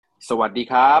สวัสดี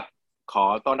ครับขอ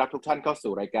ต้อนรับทุกท่านเข้า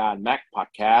สู่รายการ MAG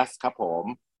Podcast ครับผม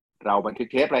เราบันทึก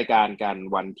เทปรายการกัน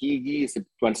วัน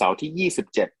เสาร์ที่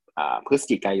27พฤศ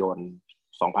จิกายน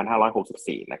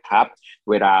2564นะครับ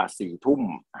เวลา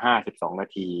 4:52 นา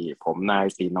ทีผมนาย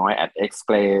สีน้อย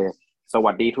 @xplay ส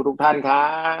วัสดีทุกท่านครั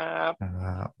บ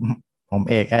ผม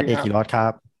เอกเอกกิรอดครั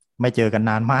บไม่เจอกัน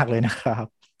นานมากเลยนะครับ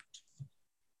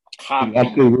ข้าม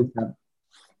ปีครับ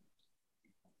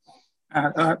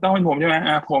ต้องเป็นผมใช่ไหม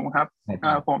ผมครับ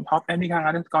ผมท็อปแอดมิคา_0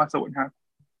ครับ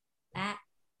และ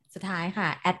สุดท้ายค่ะ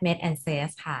admit and says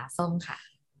ค่ะส้มค่ะ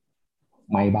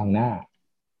ไม่บังหน้า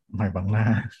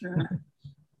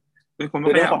คือผมไ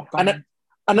ม่ได้ออกอัน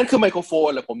นั้นคือไมโครโฟน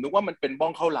เหรอผมนึกว่ามันเป็นบ้อ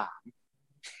งข้าวหลาม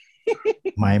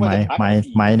ไม้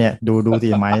เนี่ยดูสิ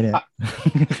ไม้เนี่ย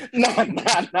น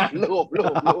านรูป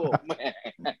แม่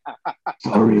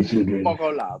sorry children บ้องข้า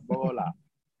วหลาม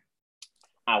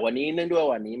วันนี้เนื่องด้วย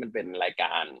วันนี้มันเป็นรายก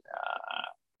าร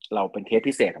เราเป็นเทป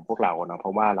พิเศษของพวกเราเนาะเพร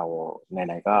าะว่าเราไ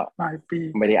หนๆก็ปลายปี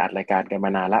ไม่ได้อัดรายการกันม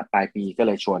านานละปลายปีก็เ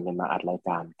ลยชวนกันมาอัดราย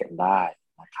การกันได้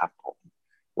นะครับผม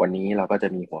วันนี้เราก็จะ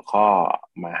มีหัวข้อ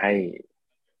มาให้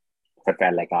แฟ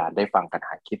นๆรายการได้ฟังกันห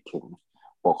ายคิดถึง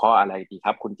หัวข้ออะไรดีค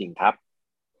รับคุณจริงครับ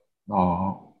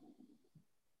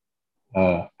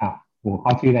หัวข้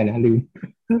อชื่ออะไรนะลืม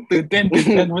ตื่นเต้นไม่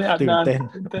ได้อัดนาน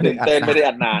ไม่ได้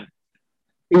อัดนาน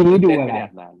ปีนี้ดูอะไร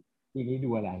ปีนี้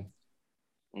ดู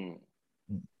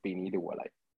อะไร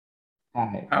ใช่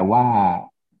แต่ว่า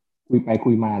คุยไปคุ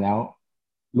ยมาแล้ว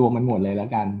รวมมันหมดเลยแล้ว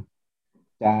กัน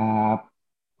จะ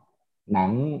หนั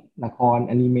งละคร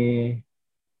อนิเมะ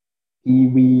ที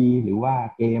วีหรือว่า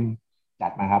เกมจั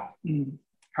ดมาครับ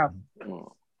ครับ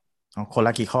คนล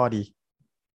ะกี่ข้อดี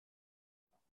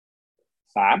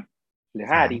3หรือ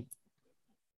5ดี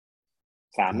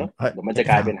3เนอะเดี๋ยวมันจะ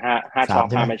กลายเป็น5ชอบ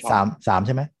5ไม่ชอบ3ใ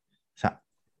ช่ไหม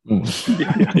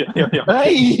เฮ้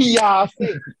ยอย่า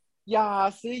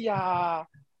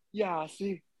สิ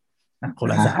คน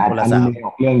ละ3อ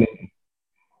อกเรื่องนึง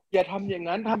อย่าทำอย่าง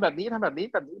นั้นทำแบบนี้เพื่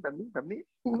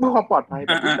อความปลอดภัยแบ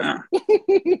บนี้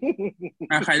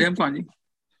ใครเริ่มก่อนดิ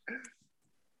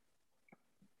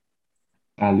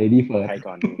lady first ใคร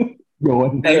ก่อนโยน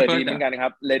ดีเหมือนกันครั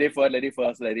บ lady first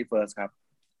ครับ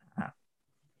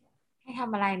ให้ท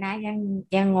ำอะไรนะ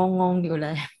ยังงงอยู่เล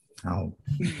ยเอา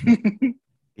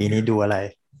ปีนี้ดูอะไร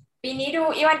ปีนี้ดู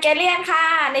อีวานเกเลียนค่ะ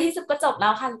ในที่สุดก็จบแล้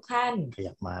วค่ะทุกท่านข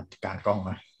ยับมากลางกล้องม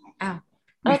า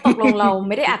ตกลงเรา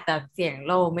ไม่ได้อัดแต่เสียง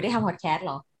เราไม่ได้ทำพอดแคสต์ห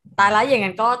รอตายแล้วอย่าง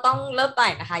นั้นก็ต้องเริ่มแต่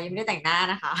งนะคะยังไม่ได้แต่งหน้า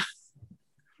นะคะ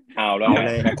เอาเล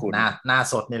ยนะคุณหน้า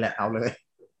สดนี่แหละเอาเลย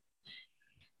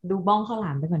ดูบ้องข้าวหล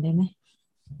ามไปก่อนได้ไหม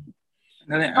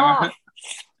นั่นแหละ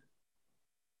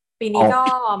ปีนี้ก็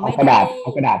ไม่ได้เอ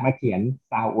ากระดาษมาเขียน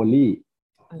ซาวโอลี่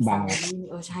บัง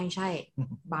ใช่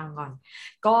บังก่อน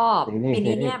ก็ปี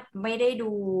นี้เนี่ยไม่ได้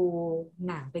ดู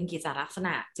หนังเป็นกิจลักษณ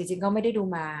ะจริงๆก็ไม่ได้ดู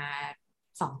มา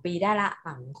2 ปีได้ละห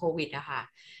ลังโควิดนะคะ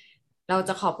เราจ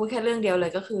ะขอพูดแค่เรื่องเดียวเล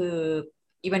ยก็คือ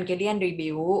อีวานเกเลียนรี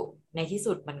วิวในที่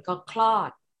สุดมันก็คลอ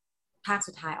ดภาค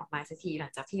สุดท้ายออกมาสักทีหลั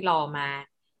งจากที่รอมา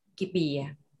กี่ปี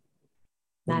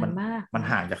นานมากมัน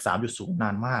ห่างจาก 3.0 น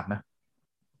านมากนะ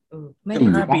ไม่ถึ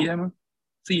ง5 ปีได้มั้ง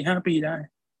 4-5 ปีได้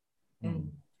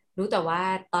รู้แต่ว่า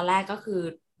ตอนแรกก็คือ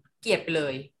เกลียดไปเล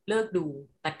ยเลิกดู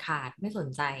ตัดขาดไม่สน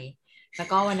ใจแล้ว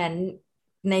ก็วันนั้น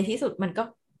ในที่สุดมันก็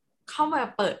เข้ามา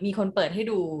มีคนเปิดให้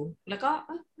ดูแล้วก็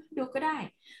ดูก็ได้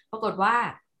ปรากฏว่า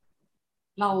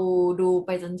เราดูไป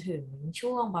จนถึง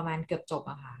ช่วงประมาณเกือบจบ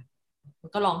อะค่ะมัน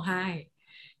ก็ร้องไห้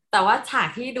แต่ว่าฉาก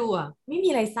ที่ดูไม่มี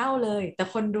อะไรเศร้าเลยแต่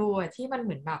คนดูที่มันเ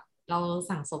หมือนแบบเรา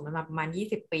สั่งสมมาประมาณ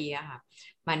20 ปีอะค่ะ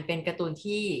มันเป็นการ์ตูน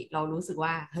ที่เรารู้สึก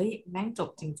ว่าเฮ้ยแม่งจบ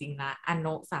จริงๆละอันโน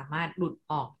ะสามารถหลุด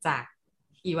ออกจาก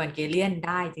อีวานเกเลียนไ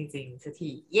ด้จริงๆสัก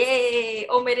ทีเย้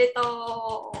โอเมเดโต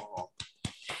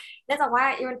เนื่องจากว่า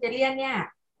อีวานเกเลียนเนี่ย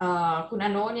คุณอั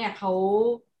นโนะเนี่ยเขา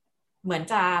เหมือน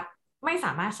จะไม่ส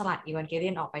ามารถสลัดอีวานเกเลี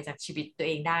ยนออกไปจากชีวิตตัวเ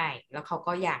องได้แล้วเขา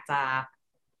ก็อยากจะ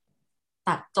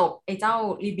ตัดจบไอ้เจ้า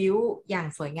รีบิวอย่าง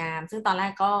สวยงามซึ่งตอนแร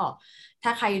กก็ถ้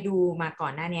าใครดูมาก่อ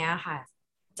นหน้านี้ค่ะ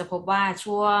จะพบว่า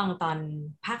ช่วงตอน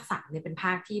ภาค3เนี่ยเป็นภ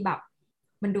าคที่แบบ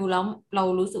มันดูแล้วเรา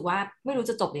รู้สึกว่าไม่รู้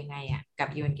จะจบยังไงกับ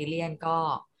อีวานเกเลียนก็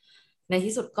ใน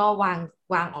ที่สุดก็ว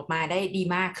างออกมาได้ดี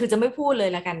มากคือจะไม่พูดเลย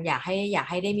ละกันอยากใ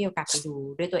ห้ได้มีโอกาสไปดู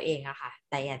ด้วยตัวเองอะค่ะ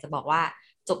แต่อยากจะบอกว่า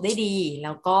จบได้ดีแ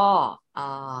ล้วก็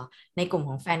ในกลุ่มข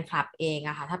องแฟนคลับเอง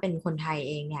อะค่ะถ้าเป็นคนไทย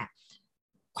เองเนี่ย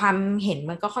ความเห็น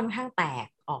มันก็ค่อนข้างแตก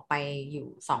ออกไปอยู่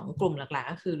2 กลุ่มหลัก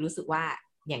ๆก็คือรู้สึกว่า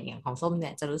อย่างของส้มเนี่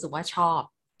ยจะรู้สึกว่าชอบ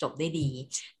จบได้ดี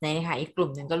ในนะคะอีกกลุ่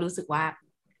มหนึ่งก็รู้สึกว่า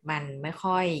มันยังไม่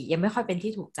ค่อยเป็น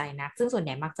ที่ถูกใจนักซึ่งส่วนให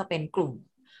ญ่มักจะเป็นก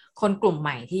ลุ่มให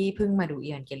ม่ที่เพิ่งมาดูอี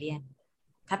วานเกเลียน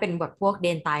ถ้าเป็นแบบพวกเด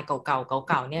นตายเ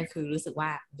ก่าๆเนี่ยคือรู้สึกว่า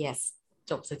yes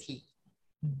จบสักที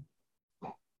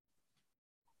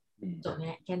จบเ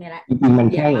นี่ยแค่นี้แหละจริงๆมัน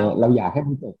แค่เราอยากให้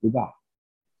มันจบหรือเปล่า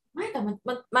ไม่แต่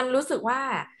มันรู้สึกว่า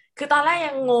คือตอนแรก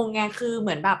ยังงงไงคือเห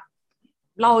มือนแบบ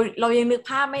เรายังนึก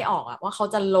ภาพไม่ออกอะว่าเขา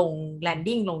จะลงแลน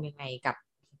ดิ้งลงยังไงกับ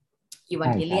อีวาน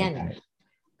เกเลียน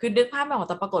คือนึกภาพไม่ออก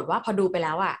แต่ปรากฏว่าพอดูไปแ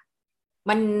ล้วอะ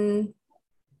มัน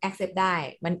accept ได้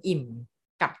มันอิ่ม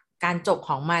กับการจบข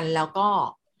องมันแล้วก็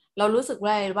เรารู้สึกเ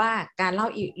ลยว่าการเล่า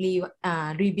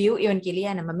รีบิวอีวานเกเลีย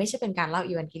นมันไม่ใช่เป็นการเล่า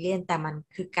อีวานเกเลียนแต่มัน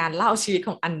คือการเล่าชีวิตข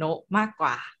องอันโนะมากก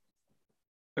ว่า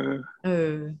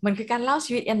มันคือการเล่า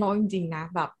ชีวิตอันโนะจริงๆนะ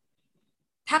แบบ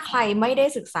ถ้าใครไม่ได้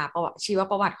ศึกษาชีว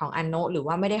ประวัติของอันโนะหรือ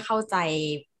ว่าไม่ได้เข้าใจ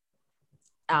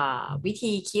วิ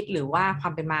ธีคิดหรือว่าควา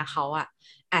มเป็นมาเขาอ่ะ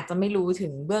อาจจะไม่รู้ถึ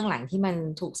งเบื้องหลังที่มัน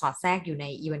ถูกสอดแทรกอยู่ใน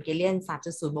Evangelion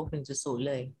 3.0/1.0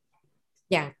 เลย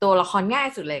อย่างตัวละครง่าย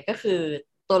สุดเลยก็คือ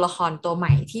ตัวละครตัวให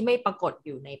ม่ที่ไม่ปรากฏอ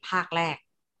ยู่ในภาคแรก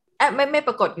ไม่ป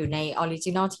รากฏอยู่ใน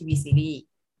Original TV Series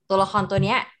ตัวละครตัวเ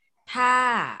นี้ยถ้า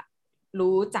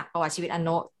รู้จักประวัติชีวิตอันโน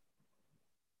ะ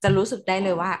จะรู้สึกได้เล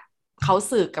ยว่าเขา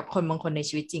สื่อกับคนบางคนใน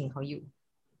ชีวิตจริงเขาอยู่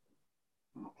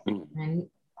นั้น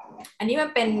อันนี้มัน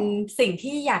เป็นสิ่ง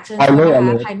ที่อยากเชิญชวน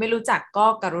นะคะใครไม่รู้จักก็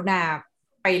กรุณา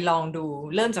ไปลองดู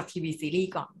เริ่มจากทีวีซีรี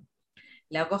ส์ก่อน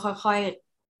แล้วก็ค่อย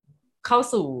ๆเข้า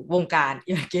สู่วงการ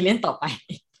อีวานเกเลียนต่อไป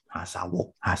หาสาวก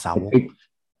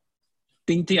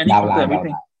จริงๆอันนี้ขอเตือนนิด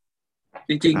นึง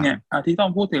จริงๆเนี่ยที่ต้อ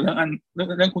งพูดถึงเ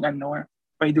รื่องคุณอันโนะ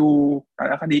ไปดูสา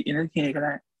รคดี NHK ก็ไ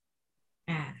ด้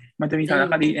มันจะมีสาร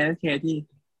คดี NHK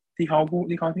ที่เขาพูด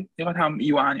ที่เขาทำอี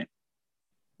วาเนี่ย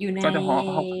อยู่ใน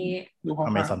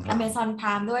Amazon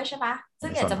Prime ด้วยใช่ไหมซึ่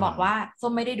งอยากจะบอกว่าส้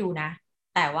มไม่ได้ดูนะ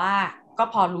แต่ว่าก็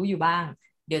พอรู้อยู่บ้าง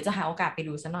เดี๋ยวจะหาโอกาสไป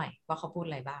ดูซะหน่อยว่าเขาพูดอ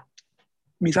ะไรบ้าง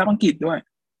มีซับอังกฤษด้วย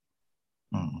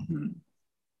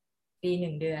ปี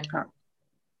 1 เดือนครับ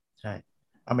ใช่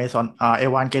Amazon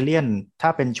Evangelion ถ้า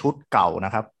เป็นชุดเก่าน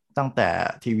ะครับตั้งแต่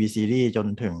ทีวีซีรีส์จน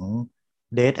ถึง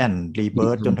Death and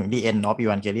Rebirth จนถึง The End of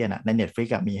Evangelion ใน Netflix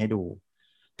มีให้ดู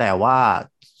แต่ว่า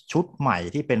ชุดใหม่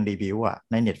ที่เป็นรีวิว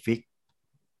ใน Netflix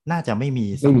น่าจะไม่มี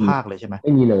สักภาคเลยใช่ไหมไ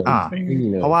ม่มีเลยไม่มี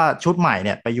เลยเพราะว่าชุดใหม่เ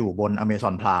นี่ยไปอยู่บน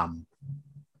Amazon Prime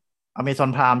Amazon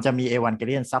Prime จะมี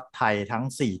Evangelion ซับไทยทั้ง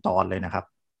4 ตอนเลยนะครับ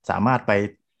สามารถไป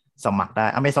สมัครได้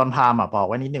Amazon Prime บอก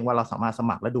ไว้นิดนึงว่าเราสามารถส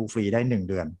มัครและดูฟรีได้1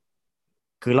 เดือน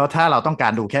คือถ้าเราต้องกา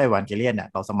รดูแค่ Evangelion เนี่ย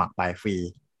เราสมัครไปฟรี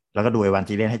แล้วก็ดู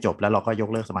Evangelion ให้จบแล้วเราก็ยก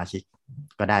เลิกสมาชิก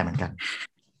ก็ได้เหมือนกัน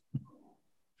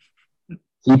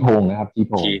ชี้โพงนะครับชี้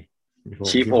โพ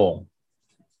ง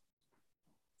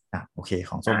โอเค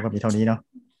ของส้มก็มีเท่านี้เนาะ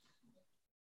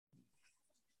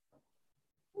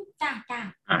จ้า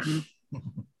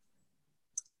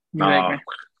มีอะไรไหม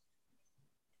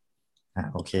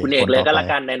โอเคคุณเอกเลยก็ละ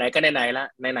กันไหนๆก็ไหนๆละ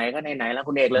ไหนๆก็ไหนๆแล้ว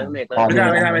คุณเอกเลย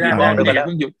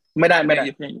ไม่ได้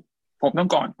ผมต้อง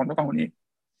ก่อนคนนี้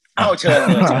เชิญ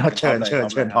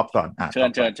ท็อปก่อนเชิ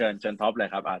ญท็อปเลย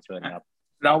ครับเชิญครับ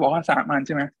เราบอกว่า3 อันใ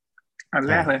ช่ไหมอัน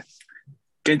แรกเลย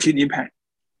เกนชินอิมแพค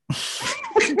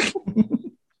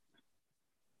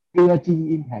เกลือจี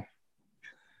อิมแพค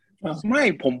ไม่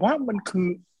ผมว่ามัน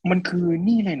คือ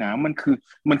นี่เลยนะมัน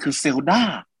คือเซลดา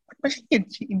ไม่ใช่เกน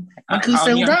ชินอิมแพคมันคือเซ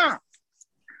ลดา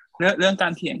เรื่องกา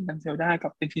รเถียงกันเซลดากั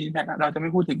บเกนชินอิมแพคเราจะไม่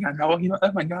พูดถึงกันเราก็คิดว่า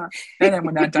มันก็ได้แรง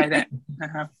บันดาลใจแหละน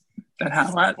ะครับแต่ถาม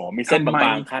ว่ามีเส้นบา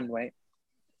งๆขั้นไว้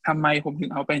ทำไมผมถึ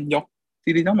งเอาเป็นยก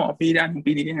ซีรีส์ต้องบอกปีด้านของ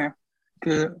ปีนี้นะ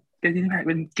คือเกมที่ถ่ายเ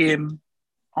ป็นเกม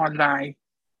ออนไลน์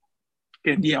เก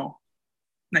มเดียว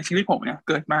ในชีวิตผมเนี่ยเ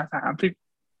กิดมา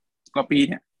30 กว่าปี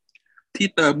เนี่ยที่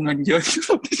เติมเงินเยอะที่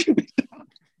สุดในชีวิต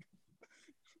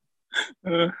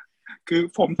คือ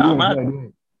ผมสามา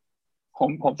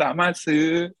รถซื้อ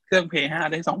เครื่อง PS5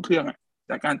 ได้2 เครื่อง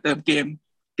จากการเติมเกม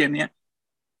เนี้ย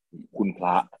คุณพร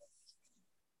ะ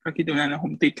ก็คิดดูนะผ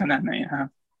มติดขนาดไหนครับ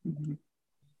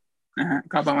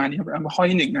ก็ประมาณนี้ครับข้อ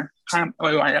ที่1นะข้าม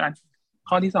ไวๆแล้วกัน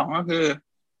ข้อที่2ก็คือ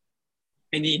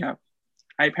ไอ้นี่ครับ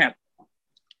iPad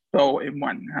Pro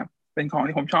M1 นะครับเป็นของ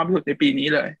ที่ผมชอบที่สุดในปีนี้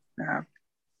เลยนะครับ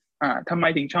ทำไม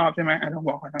ถึงชอบใช่ไหมต้อง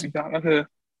บอกก่อนทำไมชอบก็คือ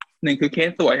1คือเคส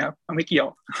สวยครับไม่เกี่ยว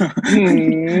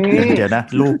เดี๋ยวนะ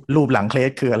รูปหลังเค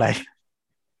สคืออะไร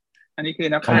อันนี้คือ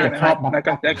นักภาคนะครับนัก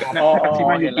ชิ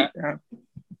มายุกินะครับ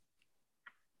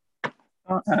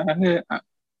ก็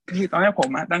คือตอนแรกผม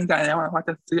ตั้งใจแล้วว่าจ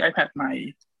ะซื้อ iPad ใหม่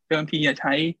เดิมทีจะใ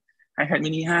ช้ iPad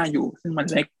mini 5อยู่ซึ่งมัน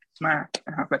เล็กมากน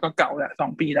ะครับแล้วก็เก่าแล้ว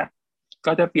2 ปีแล้ว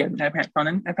ก็จะเปลี่ยน iPad ตอน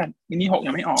นั้น iPad mini 6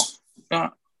ยังไม่ออกก็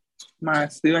มา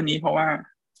ซื้ออันนี้เพราะว่า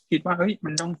คิดว่าเฮ้ยมั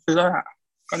นต้องซื้อแล้วล่ะ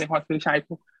ก็เลยพอซื้อใช้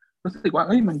รู้สึกว่าเ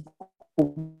ฮ้ยมันคุ้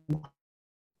ม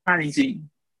ค่าจริง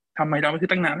ๆทำไมเราไม่ซื้อ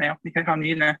ตั้งนานแล้วนี่แค่คำ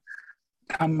นี้นะ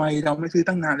ทำไมเราไม่ซื้อ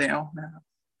ตั้งนานแล้วนะครับ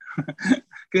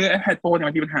คือ iPad Pro เนี่ย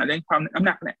มันมีปัญหาเรื่องความน้ำห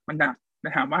นักแหละมันหนักแต่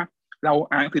ถามว่า เรา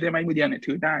อ่านคือได้ไหมมือเดียวเนี่ย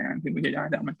ถือได้อ่านคือมือเดียวได้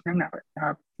แต่มันค่อนข้างหนักนะค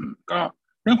รับก็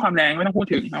เรื่องความแรงไม่ต้องพูด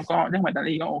ถึงแล้วก็เรื่องแบตเตอ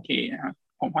รี่ก็โอเคนะครับ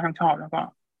ผมค่อนข้างชอบแล้วก็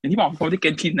อย่างที่บอกผมได้เก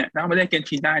ณฑ์ชินเนี่ยแล้วไม่ได้เกณฑ์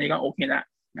ชินได้นี่ก็โอเคละ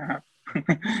นะครับ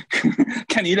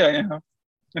แค่นี้เลยนะครับ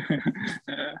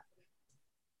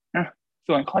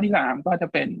ส่วนข้อที่3ก็จะ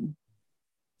เป็น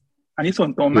อันนี้ส่วน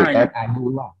ตัวมากเลยนะรู้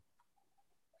หรอ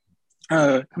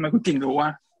ทำไมคุณจริงรู้ว่า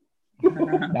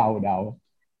เดา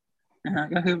นะฮะ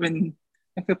ก็คือเป็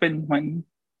นเหมือน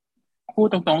พูด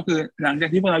ตรงๆคือหลังจาก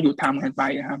ที่พวกเราหยุดทำกันไป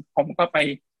นะครับผมก็ไป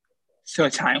เสิร์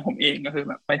ชฉายของผมเองก็คือ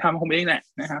แบบไปทำของผมเองแหละ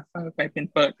นะครับก็ไปเป็น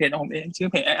เปิดเพจของผมเองชื่อ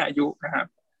เพจอายุนะครับ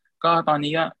ก็ตอน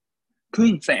นี้ก็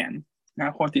100,000น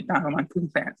ะคนติดตามประมาณ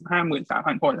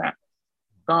150,300 คนแล้ว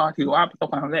ก็ถือว่าประสบ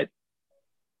ความสำเร็จ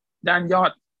ด้านยอ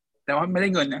ดแต่ว่าไม่ได้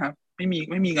เงินนะครับไม่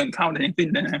มีเงินเข้าแต่ทั้งสิ้น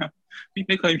เลยนะครับไ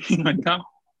ม่เคยมีเงินเข้า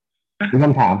มีค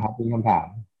ำถามครับมีคำถาม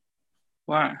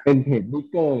ว่าเป็นเพจบิ๊ก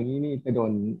เกอร์อย่างนี้นี่จะโด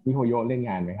นมิโฮโยเล่น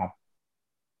งานไหมครับ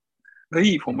เฮ้ย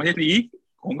ผมไม่ได้พี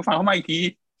ผมก็ฟังเข้ามาอีกที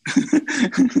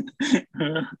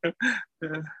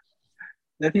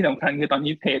และที่สำคัญคือตอน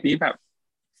นี้เพจนี้แบบ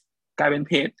กลายเป็นเ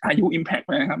พจอายุ Impact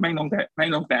เลยนะครับไม่ลงแ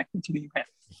ต่ชื่อ Impact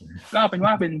ก็เป็นว่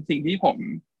าเป็นสิ่งที่ผม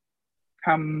ท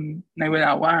ำในเวล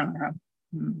าว่างนะครับ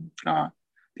ก็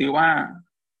ถือว่า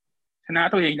ชนะ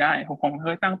ตัวเองได้ผมเค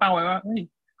ยตั้งเป้าไว้ว่าเฮ้ย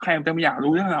ใครมันจะไม่อยาก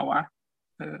รู้เรื่องเราวะ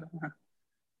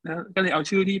แล้วก็เลยเอา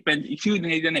ชื่อที่เป็นอีกชื่อใน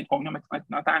อินเทอร์เน็ตผมเนี่ยม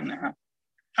าตั้งนะครับ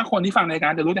ถ้าคนที่ฟังรายกา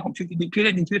รจะรู้แต่ผมชื่อเ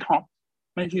ล่นจริงชื่อท็อป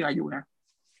ไม่ชื่ออายุนะ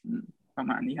ประ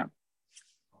มาณนี้ครับ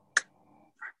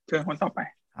เชิญคนต่อไป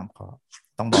ครับก็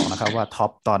ต้องบอกนะครับว่าท็อ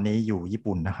ปตอนนี้อยู่ญี่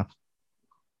ปุ่นนะครับ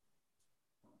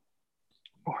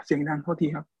โอ้เสียงดังโทษที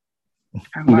ครับ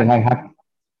ฉีดอะไรครับ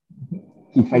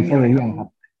ฉีดไฟเซอร์หรือยังครับ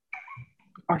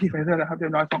ฉีดไฟเซอร์แล้วครับเรีย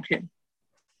บร้อย2 เข็ม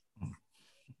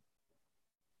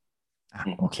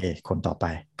โอเคคนต่อไป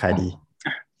ใครดี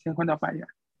เชิญคนต่อไป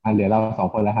เหลือเรา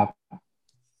2 คนแล้วครับ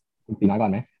คุณตีน้อยก่อ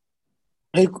นไหม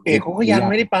เฮ้ยเอกเขาก็ยัง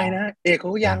ไม่ได้ไปนะเอกเขา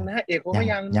ก็ยัง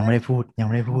ยังไม่ได้พูด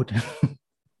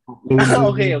โ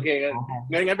อเค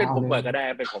งั้นเป็นผมเปิดก็ได้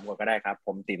เป็นผมก่อนก็ได้ครับผ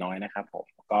มตีน้อยนะครับผม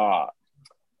ก็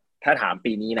ถ้าถาม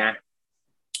ปีนี้นะ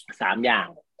3 อย่าง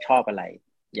ชอบอะไร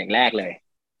อย่างแรกเลย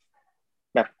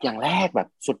แบบอย่างแรกแบบ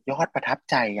สุดยอดประทับ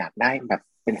ใจอยากได้แบบ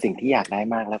เป็นสิ่งที่อยากได้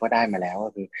มากแล้วก็ได้มาแล้วก็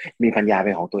คือมีปัญญาเป็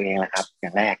นของตัวเองแหละครับอย่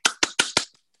างแรก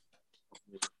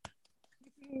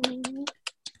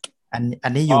อั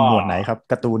นนี้อยู่หมวดไหนครับ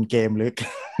การ์ตูนเกมหรือ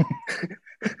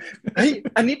เฮ้ย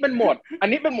อันนี้เป็นโหม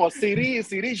ดซีรี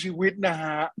ส์ชีวิตนะฮ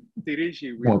ะซีรีส์ชี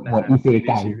วิตหมดอีเซไ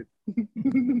ก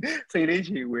ซีรีส์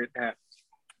ชีวิตฮะ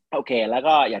โอเคแล้ว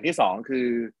ก็อย่างที่2คือ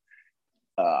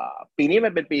ปีนี้มั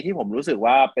นเป็นปีที่ผมรู้สึก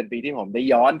ว่าเป็นปีที่ผมได้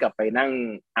ย้อนกลับไปนั่ง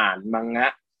อ่านมังงะ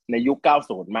ในยุค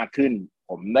90มากขึ้น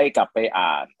ผมได้กลับไป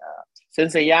อ่านเซน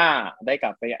เซย่าได้ก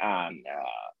ลับไปอ่าน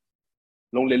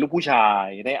โรงเรียนลูกผู้ชาย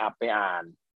ได้ไปอ่าน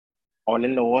ออเร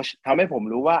นจ์โรชทำให้ผม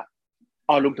รู้ว่า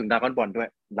รวมถึงดราก้อนบอลด้วย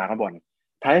ดราก้อนบอล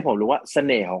ทำให้ผมรู้ว่าเส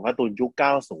น่ห์ของการ์ตูนยุค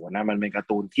90นะมันเป็นการ์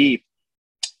ตูนที่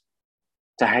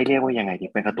จะให้เรียกว่ายังไงดี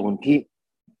เป็นการ์ตูนที่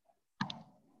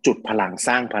จุดพลังส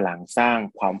ร้าง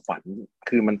ความฝัน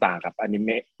คือมันต่างกับอนิเม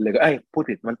ะหรือพูด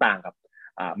ผิดมันต่างกับ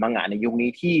มังงะในยุคนี้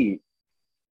ที่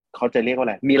เขาจะเรียกว่าอะ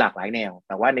ไรมีหลากหลายแนวแ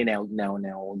ต่ว่าในแน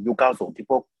วยุค90ที่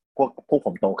พวกผ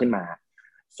มโตขึ้นมา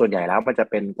ส่วนใหญ่แล้วมันจะ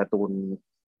เป็นการ์ตูน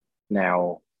แนว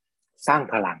สร้าง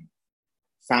พลัง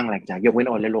สร้างแรงใจยกเว้น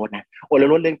โอเลโรสนะโอเล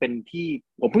โรสเล่นเป็นที่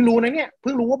ผมเพิ่งรู้นะเนี่ยเ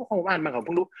พิ่งรู้ว่าผมอ่านมาผมเ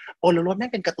พิ่งรู้โอเลโรสนั่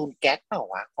นเป็นการ์ตูนแก๊กเปล่า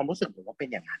วะความรู้สึกผมว่าเป็น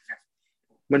อย่างนั้นนะ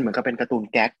มันเหมือนกับเป็นการ์ตูน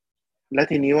แก๊กแล้ว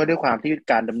ทีนี้ว่าด้วยความที่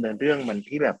การดำเนินเรื่องมัน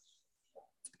ที่แบบ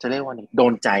จะเรียกว่าโด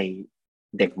นใจ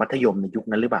เด็กมัธยมในยุค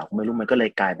นั้นหรือเปล่าไม่รู้มันก็เลย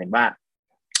กลายเป็นว่า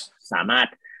สามารถ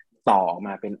ต่อออกม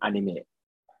าเป็นอนิเมะ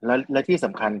และที่ส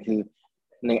ำคัญคือ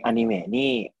ในอนิเมะ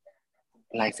นี่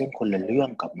ลายเส้นคนละเรื่อง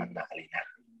กับมังงะเลยนะ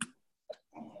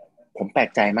ผมแปลก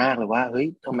ใจมากเลยว่าเฮ้ย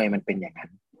ทำไมมันเป็นอย่างนั้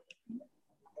น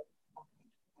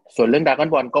ส่วนเรื่องดราก้อน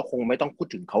บอลก็คงไม่ต้องพูด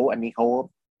ถึงเขาอันนี้เขา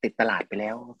ติดตลาดไปแล้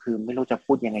วคือไม่รู้จะ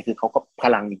พูดยังไงคือเขาก็พ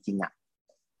ลังจริงๆอ่ะ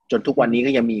จนทุกวันนี้ก็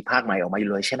ยังมีภาคใหม่ออกมาอยู่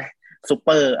เลยใช่ไหมซุปเป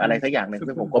อร์อะไรสักอย่างนึง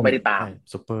ซึ่งผมก็ไม่ได้ตาม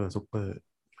ซุปเปอร์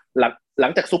หลั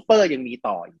งจากซุปเปอร์ยังมี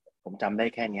ต่อผมจำได้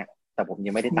แค่เนี้ยแต่ผมยั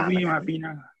งไม่ได้ตามมูวี่มาปีหน้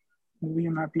า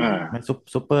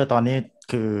ซุปเปอร์ตอนนี้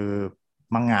คือ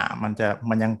มังงะ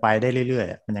มันยังไปได้เรื่อย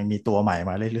ๆมันยังมีตัวใหม่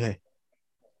มาเรื่อย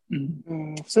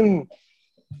ๆซึ่ง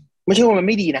ไม่ใช่ว่ามันไ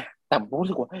ม่ดีนะแต่ผมรู้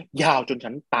สึกว่ายาวจนฉั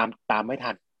นตามไม่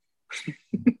ทัน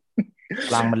พ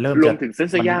ลังมันเริ่มรวมถึงเซน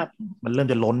เซย่ามันเริ่ม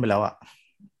จะล้นไปแล้วอ่ะ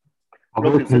รว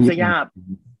มถึงเซนเซย่า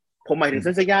ผมหมายถึงเซ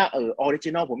นเซย่าออริจิ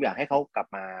นอลผมอยากให้เขากลับ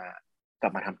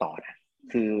มาทำต่อนะ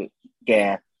คือแก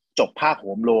จบภาคโห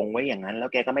มโรงไว้อย่างนั้นแล้ว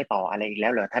แกก็ไม่ต่ออะไรอีกแล้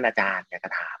วเหรอท่านอาจารย์อยากจ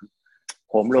ะถาม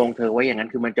โหมโรงเธอไว้อย่างนั้น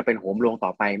คือมันจะเป็นโหมโรงต่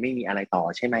อไปไม่มีอะไรต่อ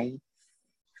ใช่ไหม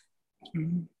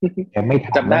แกไม่ท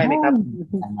ำจำได้ไหมครับ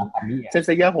มาทำนี่เซนเซ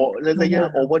เยอร์โ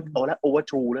อเวอร์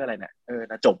ทรูหรืออะไรเนี่ย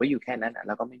นะจบไปอยู่แค่นั้นแ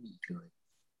ล้วก็ไม่มีเลย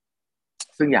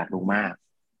ซึ่งอยากดูมาก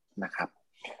นะครับ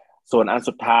ส่วนอัน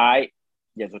สุดท้าย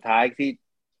อย่างสุดท้ายที่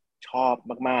ชอบ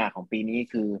มากๆของปีนี้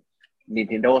คือ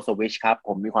Nintendo Switch ครับผ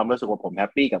มมีความรู้สึกว่าผมแฮ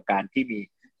ปปี้กับการที่มี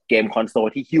เกมคอนโซล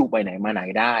ที่หิ้วไปไหนมาไหน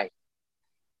ได้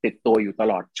ติดตัวอยู่ต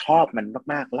ลอดชอบมัน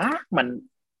มากๆรัก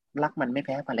มันไม่แ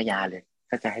พ้ภรรยาเลย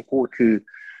ถ้าจะให้พูดคื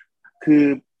อ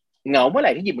เหงาเมื่อไห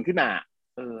ร่ที่หยิบมันขึ้นมา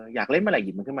อยากเล่นเมื่อไหร่ห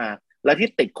ยิบมันขึ้นมาแล้วที่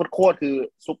ติดโคตรคือ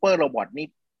ซูเปอร์โรบอทนี่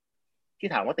ที่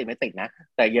ถามว่าติดไม่ติดนะ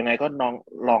แต่ยังไงก็ล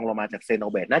องลงมาจากเซโน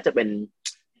เบดน่าจะเป็น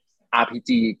RPG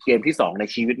เกมที่2ใน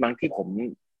ชีวิตมั้งที่ผม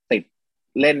ติด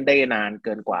เล่นได้นานเ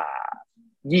กินกว่า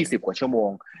20กว่าชั่วโมง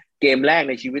เกมแรก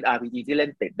ในชีวิต RPG ที่เล่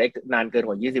นติดได้นานเกิน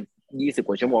กว่า20ก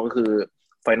ว่าชั่วโมงก็คือ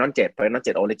Final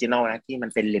 7 Original นะที่มัน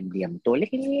เป็นเหลี่ยมๆตัวเล็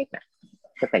กๆนะ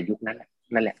ก็แต่ยุคนั้น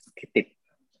นั่นแหละที่ติด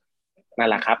นั่น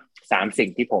แหละครับ3สิ่ง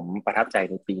ที่ผมประทับใจ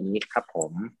ในปีนี้ครับผ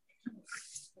ม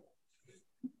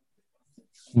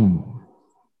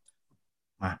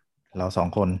มาเรา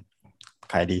2คน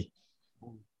ใครดี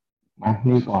มา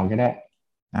นี่ก่อนก็ได้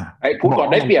พูดก่อน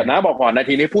ได้เปรียบนะบอกก่อนนา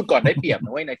ทีนี้พูดก่อนได้เปรียบน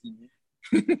ะเว้ยนาทีนี้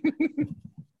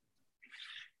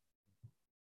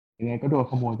ยังไงก็โดน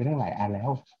ขโมยไปตั้งหลายอันแล้ว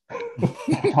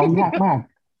ช้อนยากมาก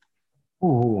โ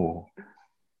อ้โห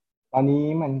ตอนนี้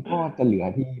มันก็จะเหลือ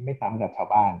ที่ไม่ซ้ำกับชาว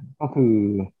บ้านก็คือ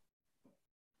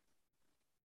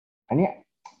อันเนี้ย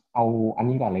เอาอัน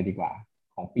นี้ก่อนเลยดีกว่า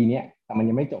ของปีนี้แต่มัน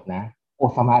ยังไม่จบนะโอ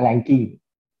ซามะแรงกิ้ง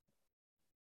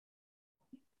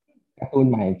การ์ตูน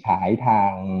ใหม่ฉายทา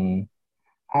ง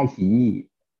ไอซี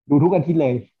ดูทุกอาทิตย์เล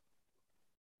ย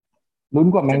ลุ้น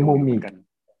กว่าแมงมุมอีก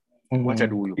ว่าจะ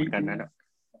ดูอยู่เหมือนกันนั่นแหละ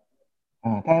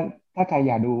ถ้าใครอ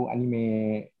ยากดูอนิเม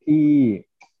ะที่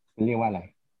เรียกว่าอะไร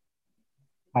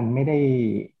มันไม่ได้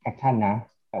แอคชั่นนะ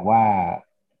แต่ว่า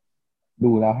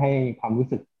ดูแล้วให้ความรู้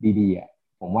สึกดีๆอ่ะ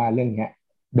ผมว่าเรื่องนี้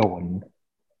โดน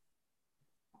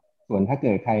ส่วนถ้าเ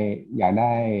กิดใครอยากไ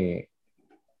ด้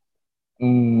อื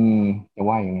จะ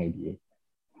ว่ายังไงดี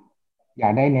อยา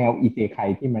กได้แนวอิเซไค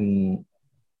ที่มัน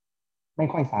ไม่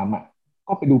ค่อยซ้ำอ่ะ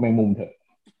ก็ไปดูแมงมุมเถอะ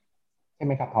ใช่ไห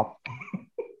มครับท็อป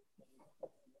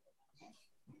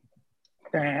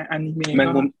แต่อนิเมะแมง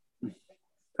มุม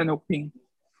สนุกจริง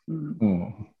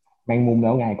แมงมุมแล้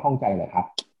วไงข้องใจเหรอครับ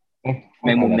แม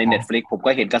งมุมใน Netflix ผม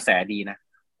ก็เห็นกระแสดีนะ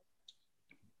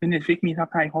ใน Netflix มีซับ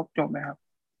ไทยครบจบไหมครับ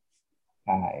ใ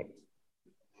ช่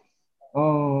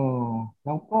แ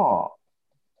ล้วก็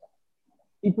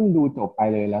ที่เพิ่งดูจบไป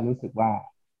เลยแล้วรู้สึกว่า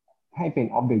ให้เป็น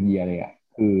ออฟเดอะเยียร์เลยอ่ะ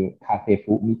คือคาเซ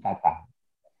ฟุมิตาตะ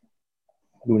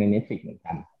ดูใน Netflix เหมือน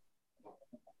กัน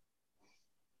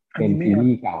เป็นซีรี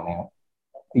ส์เก่าแล้ว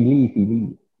ซีรีส์ซีรีส์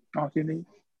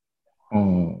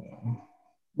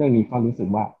เรื่องนี้ก็รู้สึก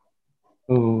ว่า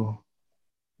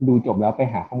ดูจบแล้วไป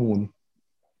หาข้อมูล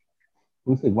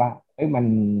รู้สึกว่ามัน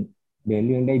เดินเ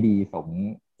รื่องได้ดีสม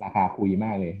ราคาคุยม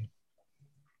ากเลย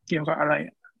เกี่ยวกับอะไร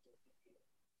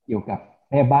เกี่ยวกับ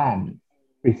แม่บ้าน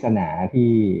ปริศนาที่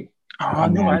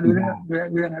นึกว่าเรื่อ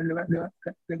งนั้น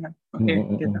โอเค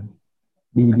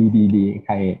ดีใ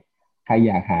ครอ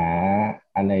ยากหา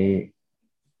อะไร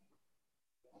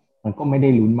มันก็ไม่ได้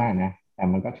ลุ้นมากนะแต่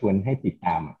มันก็ชวนให้ติดต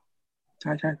ามใ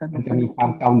ช่มันจะมีความ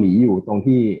เกาหลีอยู่ตรง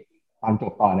ที่ตอนจ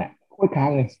บตอนเนี่ยโคตรค้าง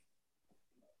เลย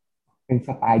เป็นส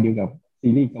ไตล์เดียวกับซี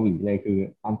รีส์เกาหลีเลยคือ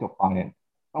ตอนจบตอนเนี่ย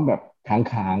ต้องแบบ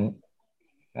ค้าง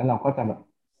แล้วเราก็จะแบบ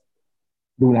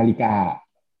ดูนาฬิกา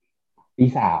ตี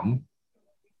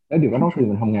 3แล้วเดี๋ยวก็ต้องตื่น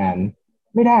มาทำงาน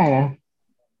ไม่ได้นะ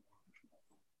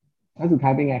แล้วสุดท้า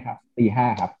ยเป็นไงครับตี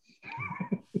 5ครับ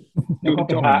แล้วก็ไป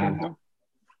ทำงานครับ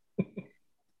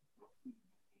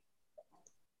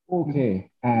โอเค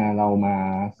เรามา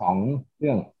2เ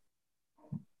รื่อง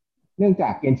เนื่องจา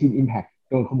กเกนชินอิมแพค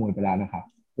โดนขโมยไปแล้วนะครับ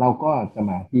เราก็จะ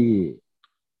มาที่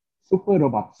ซูเปอร์โร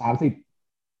บอท30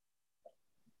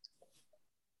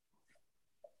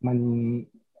มัน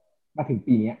มาถึง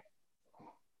ปีนี้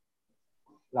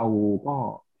เราก็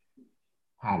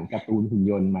ผ่านการ์ตูนหุ่น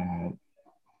ยนต์มา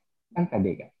ตั้งแต่เ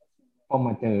ด็กพอม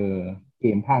าเจอเก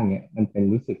มภาคเนี้ยมันเป็น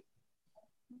รู้สึก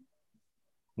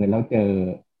เหมือนเราเจอ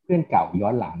เพื่อนเก่าย้อ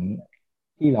นหลัง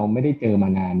ที่เราไม่ได้เจอมา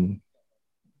นาน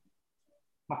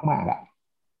มาก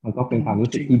มันก็เป็นความรู้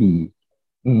สึกที่ดี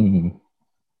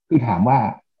คือถามว่า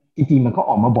จริงๆมันก็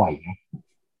ออกมาบ่อยนะ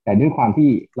แต่ด้วยความที่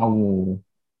เรา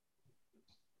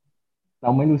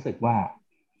ไม่รู้สึกว่า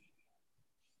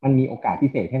มันมีโอกาสพิ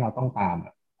เศษให้เราต้องตาม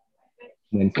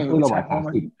เหมือนซูเปอร์โรบอท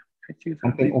30มั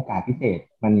นเป็นโอกาสพิเศษ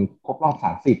มันครบรอบ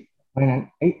30เพราะฉะนั้น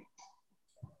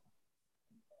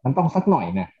มันต้องสักหน่อย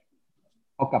นะ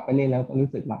พอกลับไปเล่นแล้วก็รู้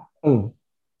สึกว่า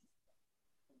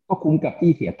ก็คุ้มกับ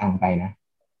ที่เสียตังค์ไปนะ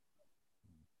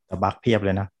แต่บั๊กเพียบเล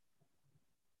ยนะ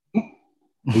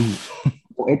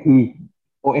OST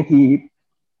OST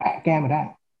แปะแก้มาได้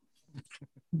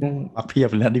เรื่องบั๊กเพียบ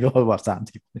เลยนะนี่ก็แบบ30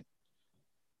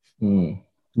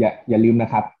อย่าลืมนะ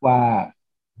ครับว่า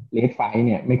เลดไฟเ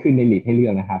นี่ยไม่ขึ้นในลีดให้เลื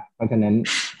อกนะครับ เพราะฉะนั้น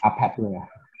อัพแพทเลย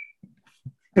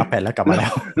อัพแพทแล้วกลับมาแล้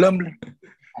ว เริ่ม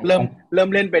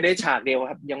เล่นไปได้ฉากเดียว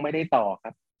ครับยังไม่ได้ต่อค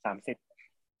รับ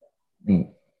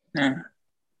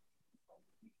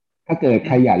ถ้าเกิดใ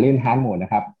ครอยากเล่นฮาร์ดโหมดน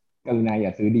ะครับกรุณาอย่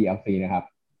าซื้อ DLC นะครับ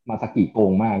มาสกิโก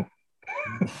งมาก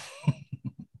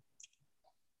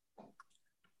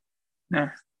นะ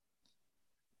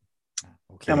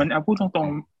แต่มันเอาพูดตรง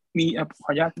ๆมีข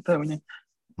ออนุญาตเติมไว้นึง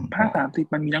ภาค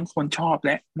30มันมีทั้งคนชอบแ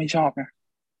ละไม่ชอบนะ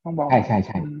ต้องบอกใช่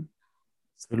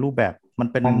คือรูปแบบมัน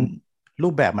เป็นรู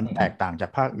ปแบบมันแตกต่างจาก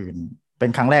ภาคอื่นเป็น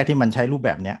ครั้งแรกที่มันใช้รูปแบ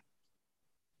บเนี้ย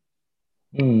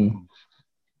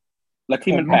และ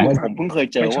ที่มันแปลกผมเพิ่งเคย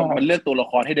เจอว่ามันเลือกตัวละ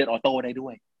ครให้เดินออโต้ได้ด้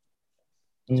วย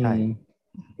ใช่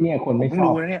เนี่ยคนไม่ชอ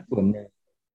บส่วนนึง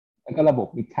แล้วก็ระบบ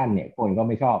มิชชั่นเนี่ยคนก็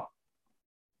ไม่ชอบ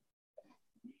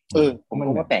ผม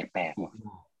ก็แปลกแปลก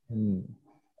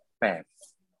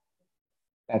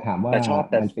แต่ถามว่าชอบ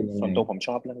แต่ส่วนตัวผมช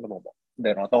อบเรื่องระบบเ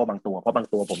ดินออโต้บางตัวเพราะบาง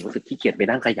ตัวผมรู้สึกขี้เกียจไป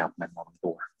นั่งขยับมันบาง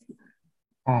ตัว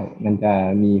ใช่มันจะ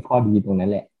มีข้อดีตรงนั้น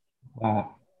แหละว่า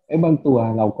บางตัว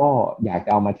เราก็อยากจะ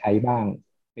เอามาใช้บ้าง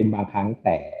เป็นบางครั้งแ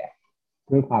ต่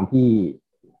ด้วยความที่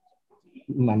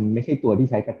มันไม่ใช่ตัวที่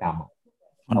ใช้ประจ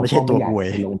ำมันไม่ใช่ตัวหวย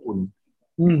ลงทุน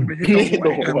ไม่ใช่ตั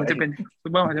วหวยมันจะเป็นซู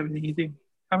เปอร์มันจะเป็นจริง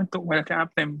ๆถ้าเป็นตัวหวยจะอัพ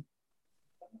เต็ม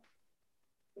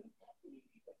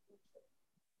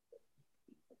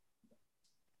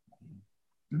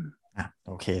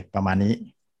โอเคประมาณนี้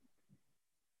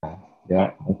เดี๋ยว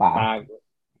ของป๋า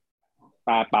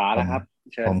นะครับ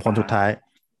ผมคนสุดท้าย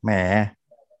แหม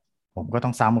ผมก็ต้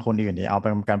องซ้ำคนอื่นดิเอาไป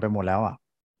กันไปหมดแล้วอ่ะ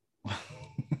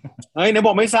เฮ้ยไหนบ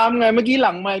อกไม่ซ้ำไงเมื่อกี้ห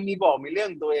ลังไมค์มีบอกมีเรื่อ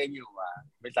งตัวเองอยู่อ่ะ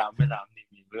ไม่ซ้ำนี่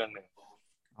มีเรื่องนึง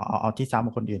เอาที่ซ้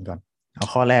ำคนอื่นก่อนเอา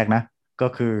ข้อแรกนะก็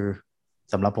คือ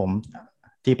สำหรับผม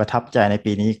ที่ประทับใจใน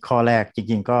ปีนี้ข้อแรกจ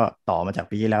ริงๆก็ต่อมาจาก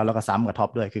ปีที่แล้วก็ซ้ำกับท็อป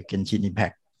ด้วยคือ Genshin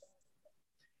Impact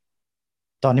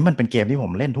ตอนนี้มันเป็นเกมที่ผ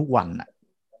มเล่นทุกวันอะ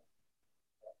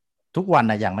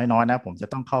อย่างน้อยๆนะผมจะ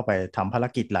ต้องเข้าไปทำภาร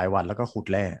กิจรายวันแล้วก็ขุด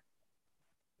แร่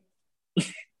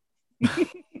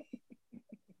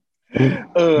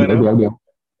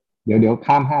เดี๋ยว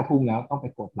ข้าม5 ทุ่มแล้วต้องไป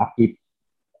กดรับกิฟต์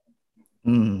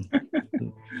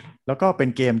แล้วก็เป็น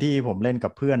เกมที่ผมเล่นกั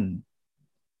บเพื่อน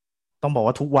ต้องบอก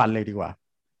ว่าทุกวันเลยดีกว่า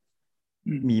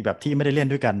มีแบบที่ไม่ได้เล่น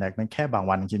ด้วยกันแต่มันแค่บาง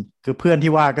วันจริงคือเพื่อน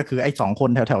ที่ว่าก็คือไอ้2 คน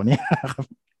แถวๆนี้ครับ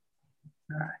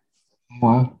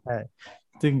ใช่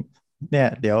ซึ่งเนี่ย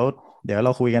เดี๋ยวเร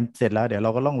าคุยกันเสร็จแล้วเดี๋ยวเร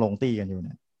าก็ลงตี้กันอยู่เ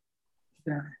นี่ย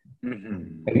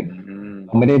เ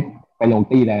ราไม่ได้ไปลง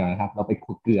ตี้อะไรนะครับเราไป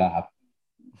ขุดเกลือครับ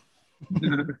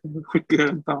ขุดเกลือ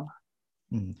ต่อ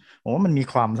ผมว่ามันมี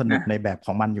ความสนุกในแบบข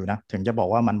องมันอยู่นะถึงจะบอก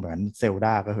ว่ามันเหมือนเซลด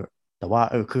าก็เหอะแต่ว่า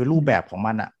คือรูปแบบของ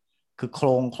มันอ่ะคือโคร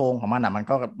งของมันอ่ะมัน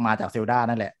ก็มาจากเซลดา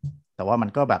นั่นแหละแต่ว่ามัน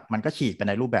ก็แบบมันก็ฉีกไปใ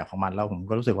นรูปแบบของมันแล้วผม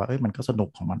ก็รู้สึกว่ามันก็สนุก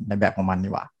ของมันในแบบของมัน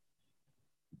นี่หว่า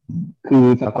คือ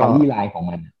สตอรี่ไลน์ของ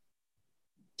มัน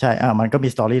ใช่มันก็มี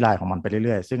สตอรี่ไลน์ของมันไปเ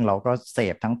รื่อยๆซึ่งเราก็เส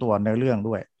พทั้งตัวเนื้อเรื่อง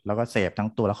ด้วยแล้วก็เสพทั้ง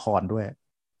ตัวละครด้วย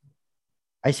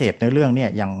ไอ้เสพเนื้อเรื่องเนี่ย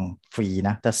ยังฟรีน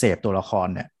ะแต่เสพตัวละคร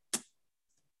เนี่ย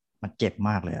มันเจ็บ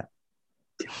มากเลยอะ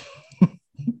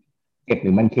เจ็บห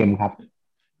รือมันเค็มครับ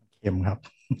เค็มครับ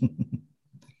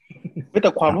แ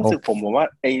ต่ความรู้สึกผมว่า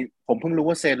ผมเพิ่งรู้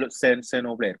ว่าเซโน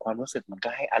เบลดความรู้สึกมันก็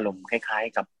ให้อารมณ์คล้าย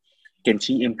ๆกับเกน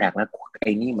ชิอิมแพคและ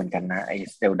นี่เหมือนกันนะไอ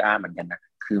เซลดาเหมือนกันนะ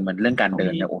คือมันเรื่องการเดิ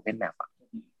นในโอเพนแมปอ่ะ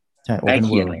ใช่ใกล้เ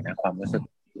คียงเลยนะความรู้สึก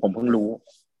ผมเพิ่งรู้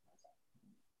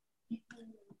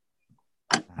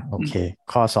โอเค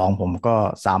ข้อ2ผมก็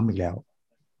ซ้ำอีกแล้ว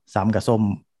ซ้ำกับส้ม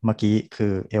เมื่อกี้คื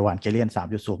อเอวานเกเลียน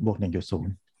 3.0 บวก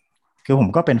 1.0 คือผม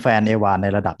ก็เป็นแฟนเอวานใน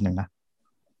ระดับหนึ่งนะ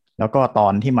แล้วก็ตอ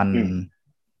นที่มั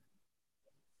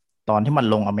น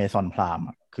ลง Amazon Prime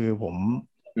คือผม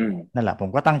นั่นแหละผม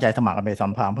ก็ตั้งใจสมัคร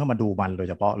Amazon Prime เพื่อมาดูมันโดย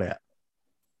เฉพาะเลย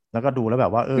แล้วก็ดูแล้วแบ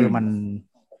บว่า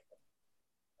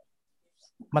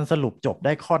มันสรุปจบไ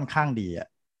ด้ค่อนข้างดี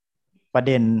ประเ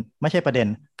ด็นไม่ใช่ประเด็น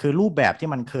คือรูปแบบที่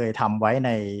มันเคยทำไว้ใ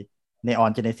น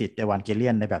On Genesis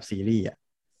Evangelion ในแบบซีรีส์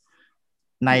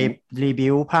ในรีวิ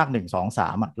วภาค 1 2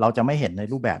 3เราจะไม่เห็นใน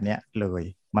รูปแบบนี้เลย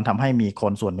มันทำให้มีค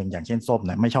นส่วนหนึ่งอย่างเช่นส้มเ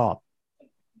นี่ยไม่ชอบ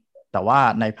แต่ว่า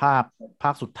ในภ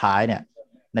าคสุดท้ายเนี่ย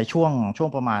ในช่วง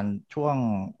ประมาณช่วง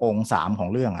องค์3ของ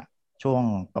เรื่องช่วง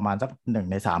ประมาณสัก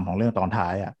1 ใน 3ของเรื่องตอนท้า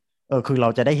ยคือเรา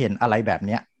จะได้เห็นอะไรแบบเ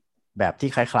นี้ยแบบที่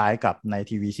คล้ายๆกับใน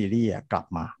ทีวีซีรีส์กลับ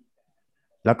มา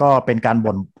แล้วก็เป็นการ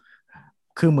บ่น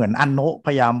คือเหมือนอันโนะพ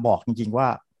ยายามบอกจริงๆว่า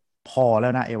พอแล้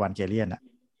วนะเอวานเกเลียน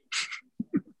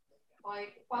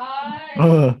เอ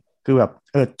อคือแบบ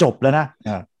จบแล้วนะ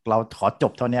เราขอจ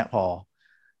บเท่านี้พอ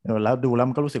แล้วดูแล้ว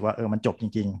มันก็รู้สึกว่ามันจบจ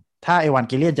ริงๆถ้าไอวัน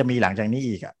กิเลียนจะมีหลังจากนี้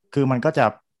อีกอ่ะคือมันก็จะ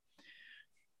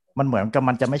มันเหมือนกับ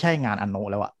มันจะไม่ใช่งานอันโนะ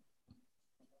แล้วอ่ะ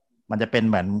มันจะเป็น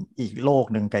เหมือนอีกโลก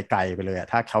หนึ่งไกลๆไปเลยอ่ะ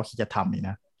ถ้าเขาคิดจะทำนี่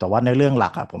นะแต่ว่าในเรื่องหลั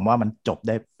กอ่ะผมว่ามันจบไ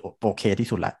ด้โอเคที่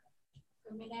สุดละคื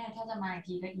อไม่แน่ถ้าจะมาอีก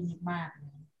ทีก็อินมาก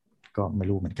ก็ไม่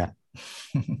รู้เหมือนกัน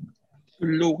รุ่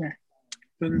นลูกไง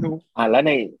รุ่นลูกแล้ว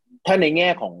ถ้าในแง่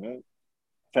ของ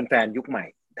แฟนๆยุคใหม่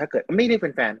ถ้าเกิดไม่ได้แ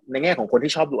ฟนๆในแง่ของคน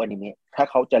ที่ชอบดูอนิเมะถ้า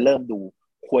เขาจะเริ่มดู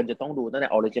ควรจะต้องดูตั้งแต่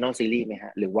ออริจินอลซีรีส์ไหมฮ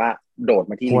ะหรือว่าโดด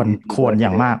มาที่ควรอย่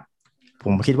างมากผ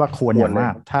มคิดว่าควรอย่างมา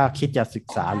กถ้าคิดจะศึก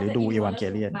ษาหรือดูอีวานเก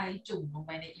เลียนไปจุ่มลงไ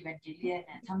ปในอีวานเกเลียนเ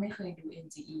นี่ยถ้าไม่เคยดู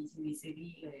NGE TV ซีรี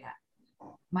ส์เลยอ่ะ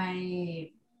ไม่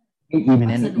อิน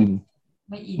ไม่สนุก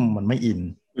ไม่อินมันไม่อิน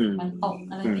มันตก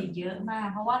อะไรไปเยอะมาก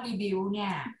เพราะว่ารีวิวเนี่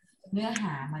ยเนื้อห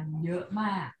ามันเยอะม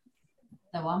าก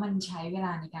แต่ว่ามันใช้เวล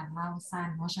าในการเล่าสั้น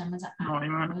เพราะฉะนั้นมันจะอัด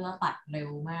เมื่อตัดเร็ว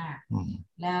มาก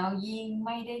แล้วยิ่งไ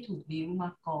ม่ได้ถูกบิวมา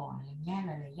ก่อนอย่างเงี้ยห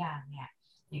ลายๆอย่างเนี่ย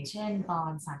อย่างเช่นตอ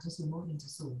น 3.0 บวก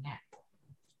 1.0 เนี่ย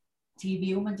ที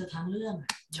บิวมันจะทั้งเรื่อง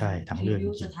ใช่ทั้งเรื่องทีบิ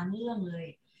วจะทั้งเรื่องเลย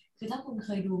คือถ้าคุณเค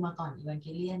ยดูมาก่อนอีวานเก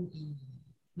เลียน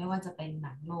ไม่ว่าจะเป็นห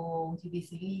นังโรงทีวี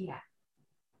ซีรีส์อ่ะ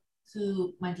คือ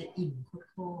มันจะอิ่ม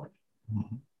โคตร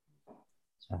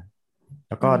ใช่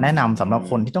แล้วก็แนะนำสำหรับ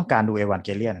คนที่ต้องการดูเอวานเก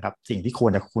เลียนนะครับสิ่งที่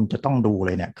คุณจะต้องดูเ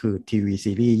ลยเนี่ยคือทีวี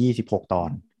ซีรีส์26 ตอน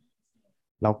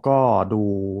แล้วก็ดู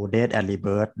Dead and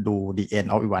Rebirth ดู The End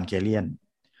of Evangelion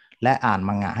และอ่าน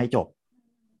มังงะให้จบ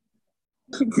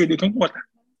คือดูทั้งหมด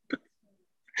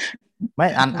ไม่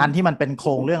อันที่มันเป็นโคร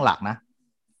งเรื่องหลักนะ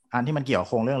อันที่มันเกี่ยวกับ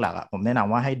โครงเรื่องหลักอ่ะผมแนะน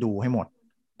ำว่าให้ดูให้หมด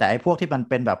แต่ไอ้พวกที่มัน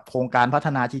เป็นแบบโครงการพัฒ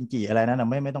นาชินจิอะไรนั้นนะ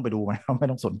ไม่ต้องไปดูมันไม่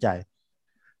ต้องสนใจ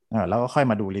แล้วก็ค่อย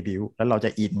มาดูรีวิวแล้วเราจะ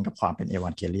อินกับความเป็นเอวา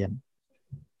นเกเลียน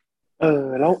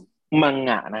แล้วมัง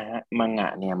งะนะฮะมังงะ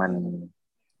เนี่ยมัน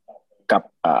กับ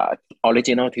ออริ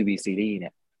จินอลทีวีซีรีส์เนี่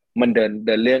ยมันเดิ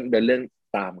นเรื่อง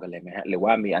ตามกันเลยไหมฮะหรือว่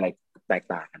ามีอะไรแตก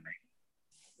ต่างกันไหม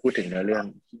พูดถึงเนื้อเรื่อง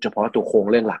เฉพาะตัวโครง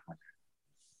เรื่องหลักมัน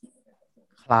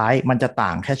คล้ายมันจะต่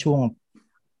างแค่ช่ว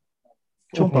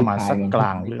งประมาณสักกล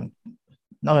างเรื่อง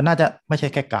น่าจะไม่ใช่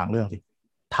แค่กลางเรื่องสิ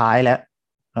ท้ายแล้ว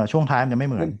ช่วงท้ายมันจะไม่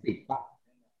เหมือน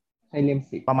ใช่เล่ม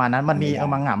 10ประมาณนั้นมันมี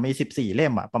มังงะมี14 เล่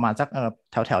มอ่ะประมาณสัก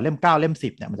แถวเล่ม 9เล่ม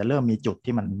 10เนี่ยมันจะเริ่มมีจุด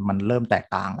ที่มันเริ่มแตก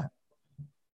ต่างแล้ว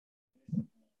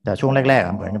แต่ช่วงแรกๆ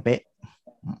เหมือนกันเป๊ะ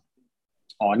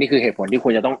นี่คือเหตุผลที่คุ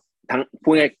ณจะต้องทั้งพู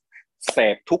ดง่ายเส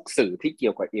พทุกสื่อที่เกี่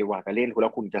ยวกับเอวากาเล่นแล้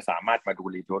วคุณจะสามารถมาดู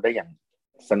รีวิวได้อย่าง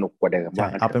สนุกกว่าเดิมว่า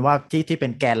เอาเป็นว่าที่เป็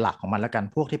นแกนหลักของมันแล้วกัน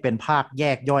พวกที่เป็นภาคแย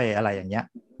กย่อยอะไรอย่างเงี้ย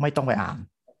ไม่ต้องไปอ่าน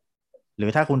หรื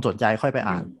อถ้าคุณสนใจค่อยไป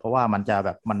อ่านเพราะว่ามันจะแบ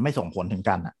บมันไม่ส่งผลถึง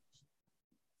กันอ่ะ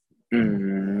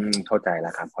เข้าใจแล้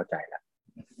วครับเข้าใจแล้ว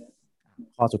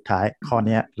ข้อสุดท้ายข้อ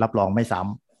นี้รับรองไม่ซ้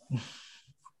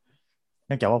ำเ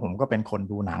นื่องจากว่าผมก็เป็นคน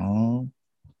ดูหนัง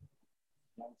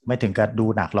ไม่ถึงกับดู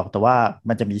หนักหรอกแต่ว่า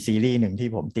มันจะมีซีรีส์หนึ่งที่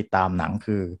ผมติดตามหนัง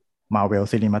คือ Marvel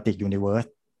Cinematic Universe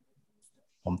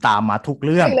ผมตามมาทุกเ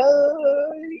รื่อง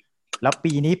แล้ว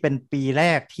ปีนี้เป็นปีแร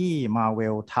กที่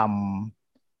Marvel ท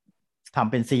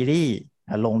ำเป็นซีรีส์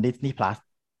ลง Disney Plus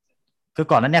คือ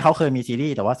ก่อนนั้นเนี่ยเขาเคยมีซีรี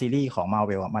ส์แต่ว่าซีรีส์ของ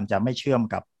Marvel มันจะไม่เชื่อม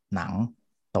กับหนัง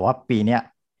แต่ว่าปีเนี้ย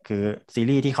คือซี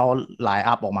รีส์ที่เขาไลน์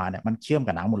อัพออกมาเนี่ยมันเชื่อม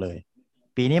กับหนังหมดเลย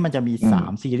ปีนี้มันจะมี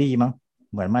3ซีรีส์มั้ง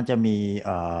เหมือนมันจะมี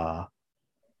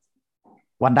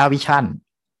วันด้าวิชั่น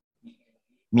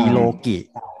มีโลกิ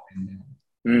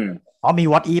มี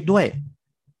วอตอีฟด้วย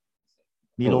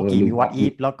มีโลกิมีวอตอี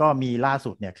ฟแล้วก็มีล่า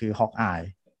สุดเนี่ยคือฮอกอาย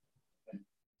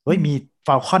เฮ้ยมีฟ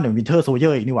าลคอนหรือวินเทอร์โซลเยอ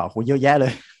ร์อีกนี่หว่าโหเยอะแยะเล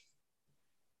ย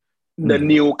The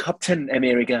New Captain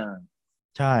America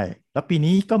ใช่แล้วปี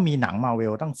นี้ก็มีหนังมาเว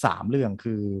ลตั้ง3เรื่อง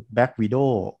คือ Black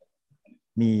Widow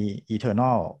มี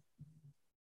Eternal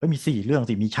มี4เรื่อง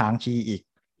สิมีชางชีอีก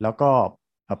แล้วก็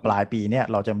ปลายปีเนี่ย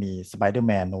เราจะมี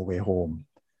Spider-Man No Way Home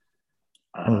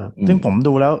ซึ่งผม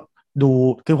ดูแล้ว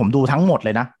คือผมดูทั้งหมดเล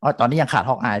ยนะตอนนี้ยังขาด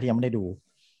ฮอกอายที่ยังไม่ได้ดู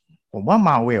ผมว่าม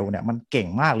าเวลเนี่ยมันเก่ง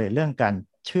มากเลยเรื่องการ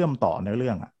เชื่อมต่อเนื้อเ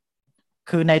รื่อง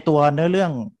คือในตัวเนื้อเรื่อ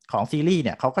งของซีรีส์เ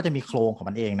นี่ยเขาก็จะมีโครงของ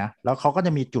มันเองนะแล้วเขาก็จ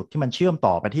ะมีจุดที่มันเชื่อม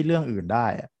ต่อไปที่เรื่องอื่นได้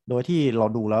โดยที่เรา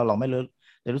ดูแล้วเราไม่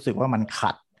รู้สึกว่ามัน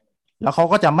ขัดแล้วเขา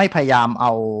ก็จะไม่พยายามเอ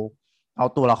า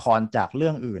ตัวละครจากเรื่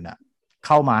องอื่นเ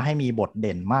ข้ามาให้มีบทเ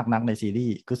ด่นมากนักในซีรี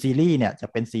ส์คือซีรีส์เนี่ยจะ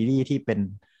เป็นซีรีส์ที่เป็น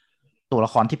ตัวละ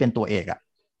ครที่เป็นตัวเอก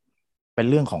เป็น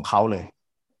เรื่องของเขาเลย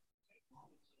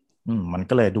มัน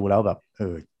ก็เลยดูแล้วแบบ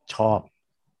ชอบ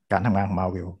การทำงานของ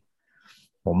Marvel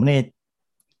ผมนี่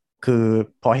คือ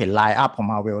พอเห็นไลน์อัพของ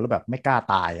Marvel แล้วแบบไม่กล้า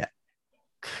ตาย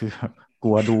คือก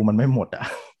ลัวดูมันไม่หมด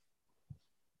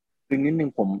คือนิดนึง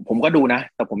ผมก็ดูนะ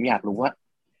แต่ผมอยากรู้ว่า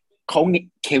เขา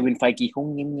เควินไฟกีเขา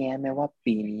เงี้ยแม้ว่า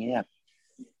ปีนี้แบบ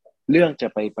เรื่องจะ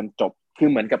ไปบรรจบคือ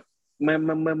เหมือนกับเมื่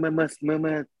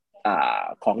อ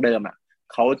ของเดิมอ่ะ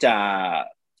เขาจะ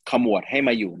ขมวดให้ม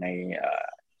าอยู่ใน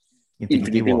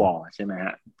Infinity War ใช่ไหมฮ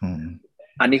ะ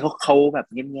อันนี้เขาแบบ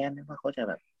แง้มๆนะว่าเขาจะ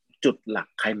แบบจุดหลัก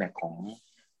ไคลแม็กซ์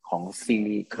ของซี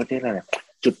เขาเรียกอะไร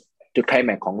จุดไคลแ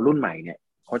ม็กซ์ของรุ่นใหม่เนี่ย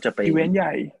เขาจะไปอีเวนต์ให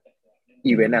ญ่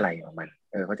อีเวนต์อะไรของมัน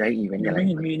เขาจะให้อีเวนต์อะไร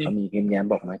เขามีแง้ม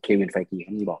ๆบอกนะเควินไฟกีเข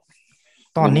ามีบอก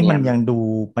ตอนนี้มันยั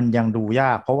งดูย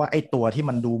ากเพราะว่าไอ้ตัวที่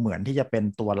มันดูเหมือนที่จะเป็น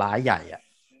ตัวร้ายใหญ่อ่ะ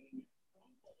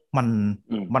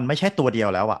มันไม่ใช่ตัวเดียว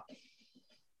แล้วอ่ะ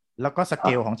แล้วก็สเก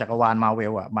ลของจักรวาลมาเว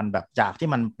ลอ่ะมันแบบจากที่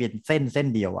มันเป็นเส้น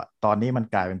เดียวอ่ะตอนนี้มัน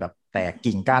กลายเป็นแบบแตก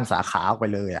กิ่งก้านสาขาออกไป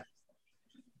เลยอ่ะ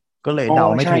ก็เลยเดา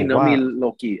ไม่ถูกว่ามีโล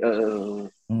กิ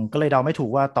ก็เลยเดาไม่ถูก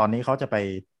ว่าตอนนี้เขาจะไป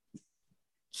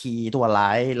คีย์ตัวร้า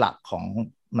ยหลักของ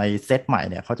ในเซตใหม่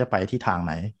เนี่ยเขาจะไปที่ทางไ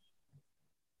หน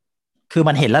คือ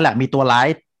มันเห็นแล้วแหละมีตัวร้าย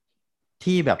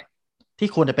ที่แบบที่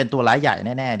ควรจะเป็นตัวร้ายใหญ่แ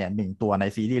น่ๆเนี่ย1ตัวใน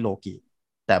ซีรีส์โลกิ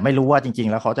แต่ไม่รู้ว่าจริงๆ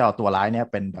แล้วเขาจะเอาตัวร้ายเนี่ย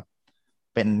เป็นแบบ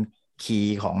เป็นคี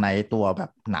ย์ของในตัวแบ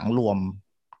บหนังรวม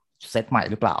เซตใหม่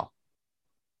หรือเปล่า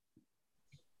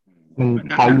มัน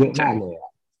เขาเยอะมากเลย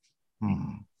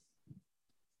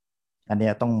อันนี้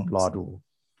ต้องรอดู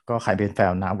ก็ใครเป็นแฟ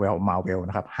นมาเวล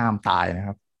นะครับห้ามตายนะค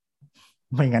รับ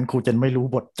ไม่งั้นครูจะไม่รู้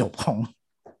บทจบของ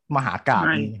มหากาพย์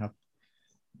นี้ครับ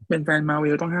เป็นแฟนมาเว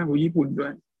ลต้องห้ามดูญี่ปุ่นด้ว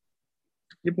ย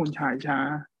ญี่ปุ่นฉายช้า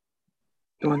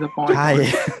ตัวสปอย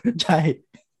ใช่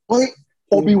เฮ้ย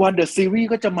โอบิวันเดอะซีรีส์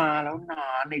ก็จะมาแล้วนะ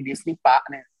ในดิสนีย์ปะ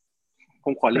เนี่ยผ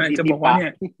มขอเล่นดิสนีย์ปะ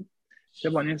จะ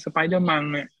บอกเนี่ยสไปเดอร์มัง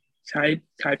เนี่ย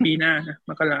ฉายปีหน้านะม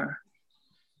กรา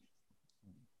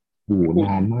โอ้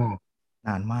นาน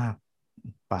มาก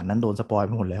ป่านนั้นโดนสปอยไ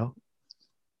ปหมดแล้ว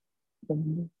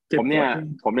ผมเนี่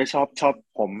ยชอบ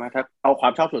ผมถ้าเอาควา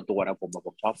มชอบส่วนตัวนะผม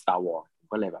ชอบ Star Wars ผม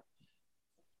ก็เลยแบบ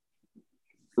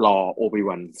รอโอบิ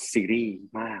วันซีรีส์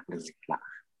มากเลยล่ะ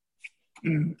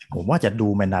ผมว่าจะดู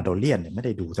แมนดาโลเรียนเนี่ยไม่ไ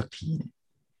ด้ดูสักที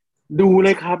ดูเล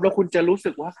ยครับแล้วคุณจะรู้สึ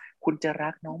กว่าคุณจะรั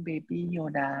กน้องเบบี้โย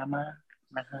ดามาก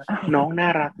นะฮะน้องน่า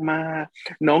รักมาก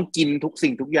น้องกินทุกสิ่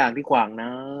งทุกอย่างที่ขวางหน้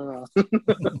า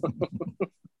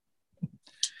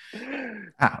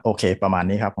โอเคประมาณ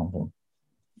นี้ครับของผม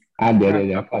เดี๋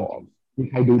ยวก่อนมี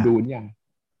ใครดูยัง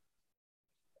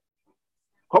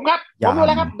ผมครับผมดูแ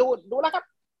ล้วครับดูแล้วค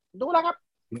รับ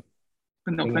ส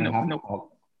นุก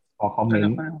ขอคอมเม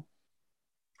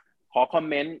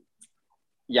นต์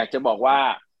อยากจะบอกว่า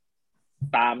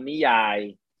ตามนิยาย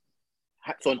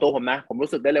ส่วนตัวผมนะผม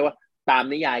รู้สึกได้เลยว่าตาม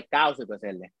นิยาย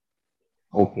 90% เลย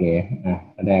โอเค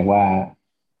แสดงว่า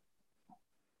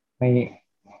ไม่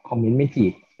คอมเมนต์ไม่จี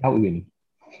บเท่าอื่น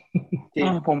จริง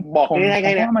ผมบอกง่าย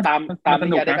ๆเนี่ยตามนิ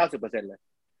ยายได้ 90% เลย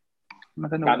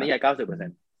ตามนิยาย 90%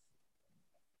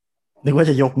 นึกว่า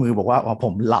จะยกมือบอกว่าผ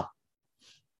มหลับ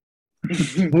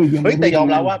แต่ยอม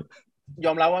รับ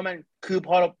ว่ามันคือพ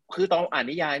อเราคือตอนอ่าน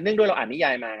นิยายเนื่องด้วยเราอ่านนิย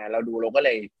ายมาเราดูเราก็เล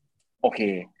ยโอเค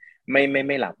ไ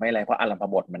ม่หลับไม่อะไรเพราะอารัมภ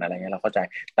บทมันอะไรเงี้ยเราเข้าใจ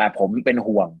แต่ผมเป็น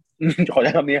ห่วงขอใ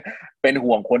ช้คำนี้เป็น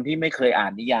ห่วงคนที่ไม่เคยอ่า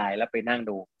นนิยายแล้วไปนั่ง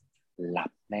ดูหลั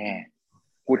บแน่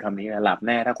พูดคำนี้นะหลับแ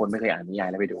น่ถ้าคนไม่เคยอ่านนิยาย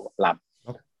แล้วไปดูหลับ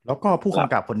แล้วก็ผู้ก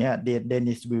ำกับคนนี้เด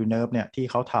นิสวิลเนิร์ฟเนี่ยที่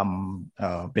เขาท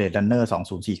ำเบลดรันเนอร์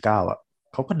2049อ่ะ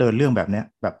เขาก็เดินเรื่องแบบเนี้ย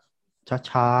แบบ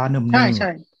ช้าๆนุ่มๆ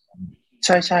ใ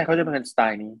ช่เขาจะเป็นสไต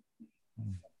ล์นี้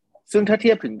ซึ่งถ้าเที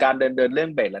ยบถึงการเดินเรื่อง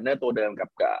เบลดรันเนอร์ตัวเดิมกับ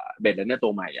เบลดรันเนอร์ตั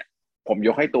วใหม่อ่ะผมย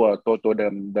กให้ตัวเดิ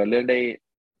มเดินเรื่องได้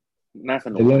น่าส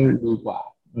นุกเรื่องดีกว่า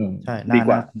ใช่ดีก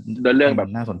ว่าเดินเรื่องแบบ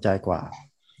น่าสนใจกว่า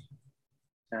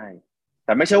ใช่แ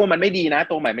ต่ไม่ใช่ว่ามันไม่ดีนะ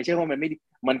ตัวใหม่ไม่ใช่ว่ามันไม่ดี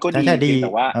มันก็ดีแ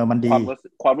ต่ว่า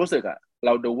ความรู้สึกอ่ะเร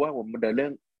าดูว่าผมเดินเรื่อ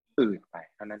งอื่นไป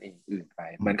เท่านั้นเองอื่นไป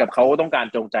เหมือนกับเขาต้องการ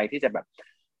จงใจที่จะแบบ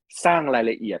สร้างราย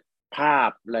ละเอียดภาพ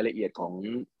รายละเอียดของ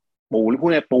ปูหรือพูด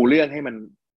ง่ายปูเรื่องให้มัน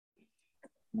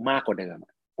มากกว่าเดิม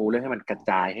ปูเรื่องให้มันกระ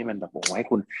จายให้มันแบบให้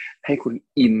คุณ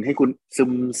อินให้คุณซึ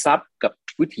มซับกับ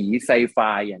วิถีไซไฟ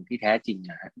อย่างที่แท้จริง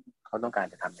นะฮะเขาต้องการ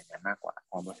จะทำอย่างนั้นมากกว่า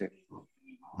ความรู้สึก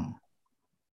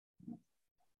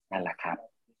นั่นแหละครับ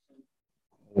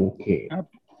โอเคครับ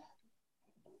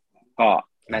ก็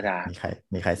น่าจะ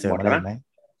มีใครเสริมอะไรไหม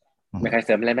มีใครเส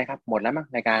ริมอะไรไหมครับหมดแล้วมั้ง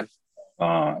ในการก็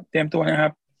เตรียมตัวนะครั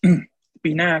บ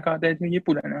ปีหน้าก็ได้ที่ญี่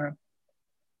ปุ่นแล้วนะครับ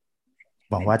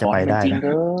หวังว่าจะไปได้นะ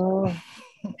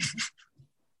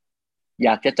อย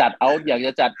ากจะจั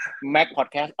ดแม็กพอด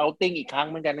แคสต์เอาติ้งอีกครั้ง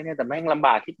เหมือนกันนะเนี่ยแต่แม่งลำบ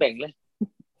ากที่เป่งเลย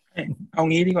เอา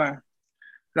งี้ดีกว่า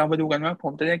เรามาดูกันว่าผ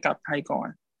มจะได้กลับไทยก่อน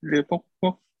หรือพวก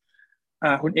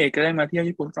คุณเอกจะได้มาเที่ยว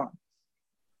ญี่ปุ่นก่อน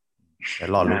เดี๋ยว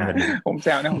รอลุ้นกันผมแซ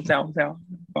วนะผมแซว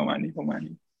ประมาณนี้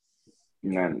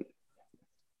นั่น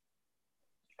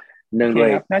เนื่องด้วย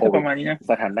น่าจะประมาณนี้นะ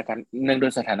สถานก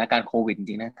ารณ์โควิดจ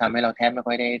ริงๆนะทำให้เราแทบไม่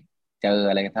ค่อยได้เจอ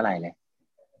อะไรกันเท่าไหร่เลย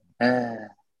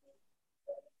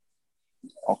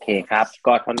โอเคครับ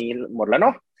ก็เท่านี้หมดแล้วเน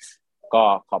าะก็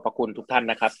ขอบพระคุณทุกท่าน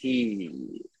นะครับที่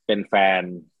เป็นแฟน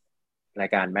ราย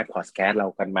การ MAG Podcast เรา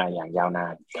กันมาอย่างยาวนา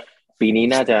นปีนี้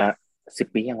น่าจะ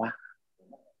10 ปียังวะ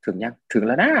ถึงแ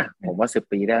ล้วนะผมว่า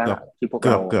10 ปีได้แล้ว เกือบ ล่ะที่พวก เกื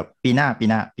อ เรา บเกือบปีหน้า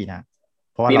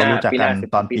เพราะว่าเรารู้จักกัน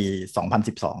ตอนปี 10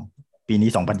 2012ปีนี้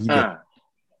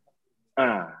2021อ่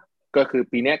าก็คือ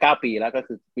ปีนี้9 ปีแล้วก็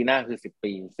คือปีหน้าคือ10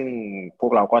 ปีซึ่งพว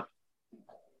กเราก็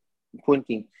พูดจ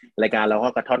ริงรายการเราก็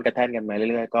กระท่อนกระแท่นกันมาเ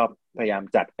รื่อยๆก็พยายาม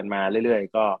จัดกันมาเรื่อย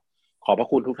ๆก็ขอบพระ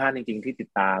คุณทุกท่านจริงๆที่ติด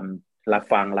ตามรับ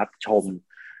ฟังรับชม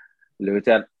หรือจ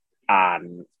ะอ่าน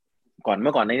เ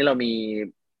มื่อก่อนนี้เรา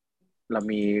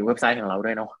มีเว็บไซต์ของเราด้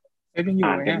วยเนาะ ยังอยู่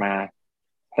อ่าน ไหม กันมา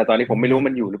แต่ตอนนี้ผมไม่รู้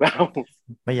มันอยู่หรือเปล่า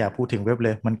ไม่อยากพูดถึงเว็บเล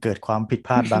ยมันเกิดความผิดพ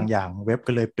ลาดบางอย่าง เว็บ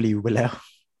ก็เลยปลิวไปแล้ว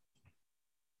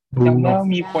จำได้ว่า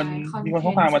มีคน ได้ เข้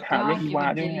ามาถามเรื่องอีวา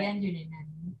ด้ ด้ ว วย ย อยู่ในนั้น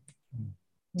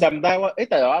จำได้ว่า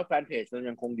แต่ว่าแฟนเพจมัน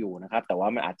ยังคงอยู่นะครับแต่ว่า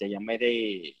มันอาจจะยังไม่ได้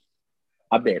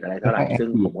อัปเดตอะไรเท่าไหร่ซึ่ง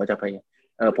ผมก็จะพยายาม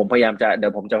ผมพยายามจะเดี๋ย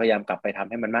วผมจะพยายามกลับไปทำ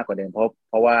ให้มันมากกว่าเดิมเ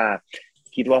พราะว่า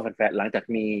คิดว่าแฟนๆหลังจาก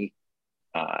มี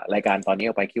รายการตอนนี้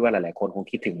ออกไปคิดว่าหลายๆคนคง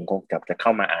คิดถึงคงจะเข้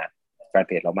ามาอ่านแฟนเ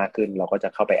พจเรามากขึ้นเราก็จะ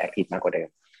เข้าไปแอคทีฟมากกว่าเดิม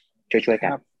ช่วยๆกั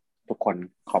นทุกคน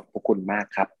ขอบพระคุณมาก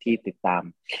ครับที่ติดตาม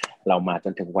เรามาจ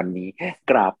นถึงวันนี้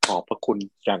กราบขอบพระคุณ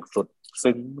อย่างสุด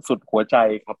ซึ้งสุดหัวใจ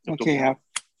ครับโอเคครับ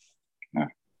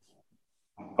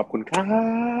ขอบคุณครั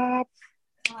บ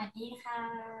สวัสดีค่ะ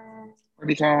สวัส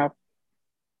ดีครับ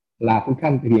ลาทุกท่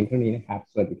านไปเพียงเท่านี้นะครับ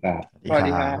สวัสดีครับ สวัส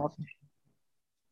ดีครับ